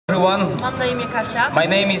everyone. Mam na imię Kasia. My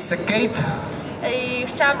name is Kate. I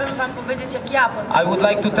chciałabym wam powiedzieć, jak ja poznałem. I would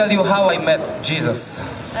like to tell you how I met Jesus.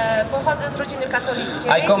 Pochodzę z rodziny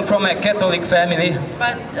katolickiej. I come from a Catholic family.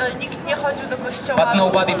 Nikt nie chodził do kościoła. But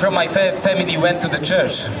nobody from my family went to the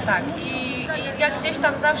church. Tak. I jak gdzieś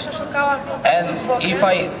tam zawsze szukałam kontaktu z Bogiem.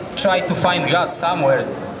 If I tried to find God somewhere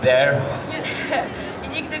there, I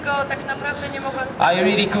nigdy go tak naprawdę nie mogłam znaleźć. I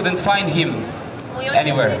really couldn't find him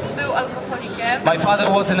anywhere. Był alkoholikiem. My father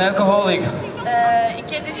was an alcoholic. I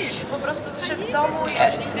kiedyś po prostu wyszedł z domu i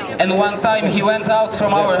już nigdy nie And one time he went out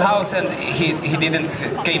from our house and he didn't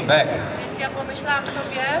came back. Więc ja pomyślałam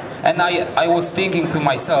sobie, And I was thinking to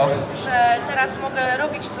myself że teraz mogę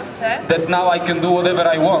robić co chcę. that now I can do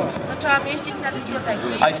whatever I want. Zaczęłam jeździć na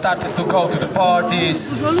dyskoteki. I started to go to the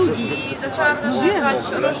parties. I zaczęłam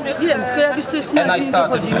zażywać różnych And I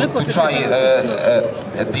started to try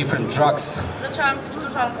different drugs. Zaczęłam pić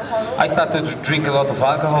dużo alkoholu. I started to drink a lot of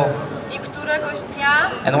alcohol. I któregoś dnia,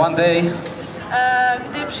 And one day,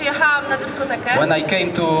 gdy przyjechałam na dyskotekę, when I came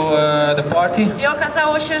to the party, i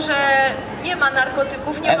okazało się, że nie ma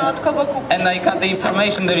narkotyków, nie ma od kogo kupić. and I got the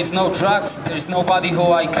information there is no drugs, there is nobody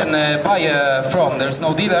who I can buy from, there is no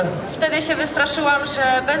dealer. Wtedy się wystraszyłam,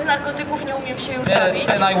 że bez narkotyków nie umiem się już bawić.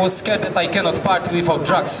 Then I was scared that I cannot party without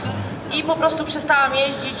drugs. I po prostu przestałam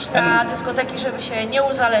jeździć na dyskoteki, żeby się nie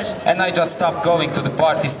uzależnić. And I just stopped going to the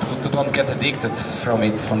parties to don't get addicted from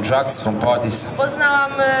it, from drugs, from parties.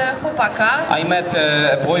 Poznałam chłopaka. I met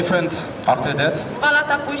a boyfriend after that. 2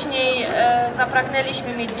 lata później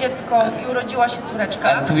zapragnęliśmy mieć dziecko i urodziła się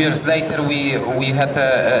córeczka. And 2 years later we had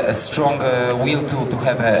a strong will to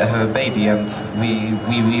have a baby, and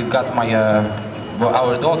we got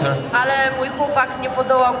our daughter. Ale mój chłopak nie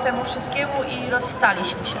podołał temu wszystkiemu i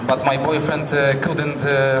rozstaliśmy się. But my boyfriend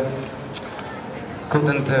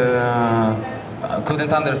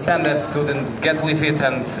couldn't understand that, couldn't get with it,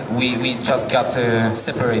 and we just got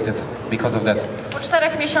separated because of that. Po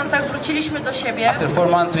 4 miesiącach wróciliśmy do siebie. After 4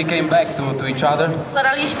 months we came back to each other.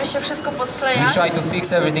 Staraliśmy się wszystko posklejać. We tried to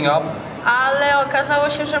fix everything up. Ale okazało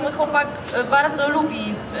się, że mój chłopak bardzo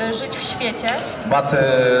lubi żyć w świecie. But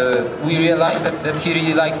we realized that he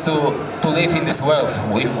really likes to live in this world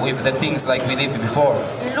with the things like we lived before.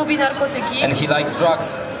 Lubi narkotyki. And he likes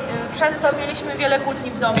drugs. Przez to mieliśmy wiele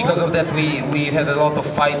kłótni w domu. Because of that we had a lot of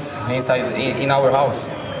fights in our house.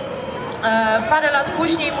 Parę lat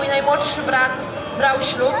później mój najmłodszy brat brał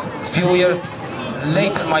ślub. Few years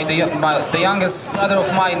later the youngest brother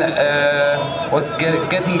of mine was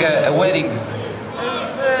getting a wedding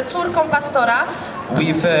Z córką pastora.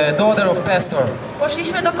 with a daughter of pastor.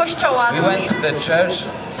 Poszliśmy do kościoła. We went to the church.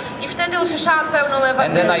 I wtedy usłyszałam pełną And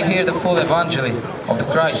then I Ewangelię. hear the full evangelium of the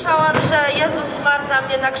Christ. Usłyszałam, że Jezus zmarł za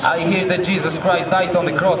mnie na krzyżu. I hear that Jesus Christ died on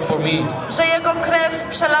the cross for me. Że Jego krew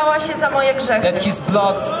przelała się za moje grzechy. That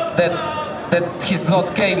his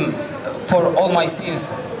blood came for all my sins.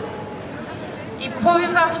 I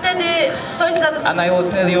powiem wam wtedy And I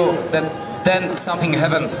will tell you that then something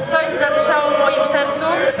happened. coś zadrżało w moim sercu.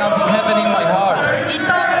 Something happened in my heart. I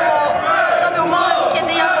to był moment,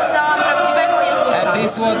 kiedy ja poznałam prawdziwego Jezusa. And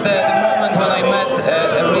this was the moment when I met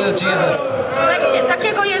a real Jesus.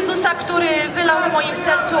 Takiego Jezusa, który wylał w moim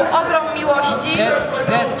sercu ogrom miłości.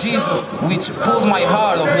 That Jesus which filled my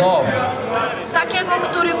heart of love. Takiego,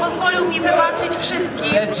 który pozwolił mi wybaczyć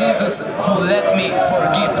wszystkich. That Jesus who let me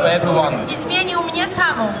forgive to everyone. I zmienił mnie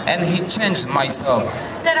samą. And he changed myself.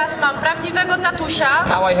 Teraz mam prawdziwego tatusia.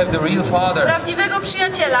 Now I have the real father. Prawdziwego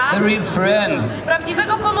przyjaciela. The real friend.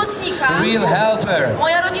 Prawdziwego pomocnika. The real helper.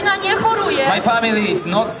 Moja rodzina nie choruje. My family is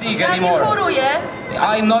not sick anymore. Ja nie choruję.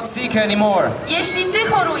 I'm not sick anymore. Jeśli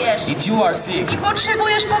ty chorujesz If you are sick i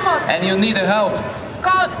potrzebujesz pomocy, and you need a help,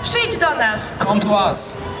 przyjdź do nas. come to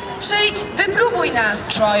us. Przyjdź, wypróbuj nas.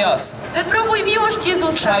 Try us. Wypróbuj miłość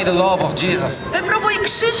Jezusa. Try the love of Jesus. Wypróbuj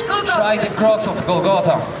krzyż Try Golgoty. the cross of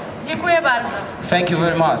Golgotha. Dziękuję bardzo. Thank you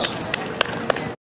very much.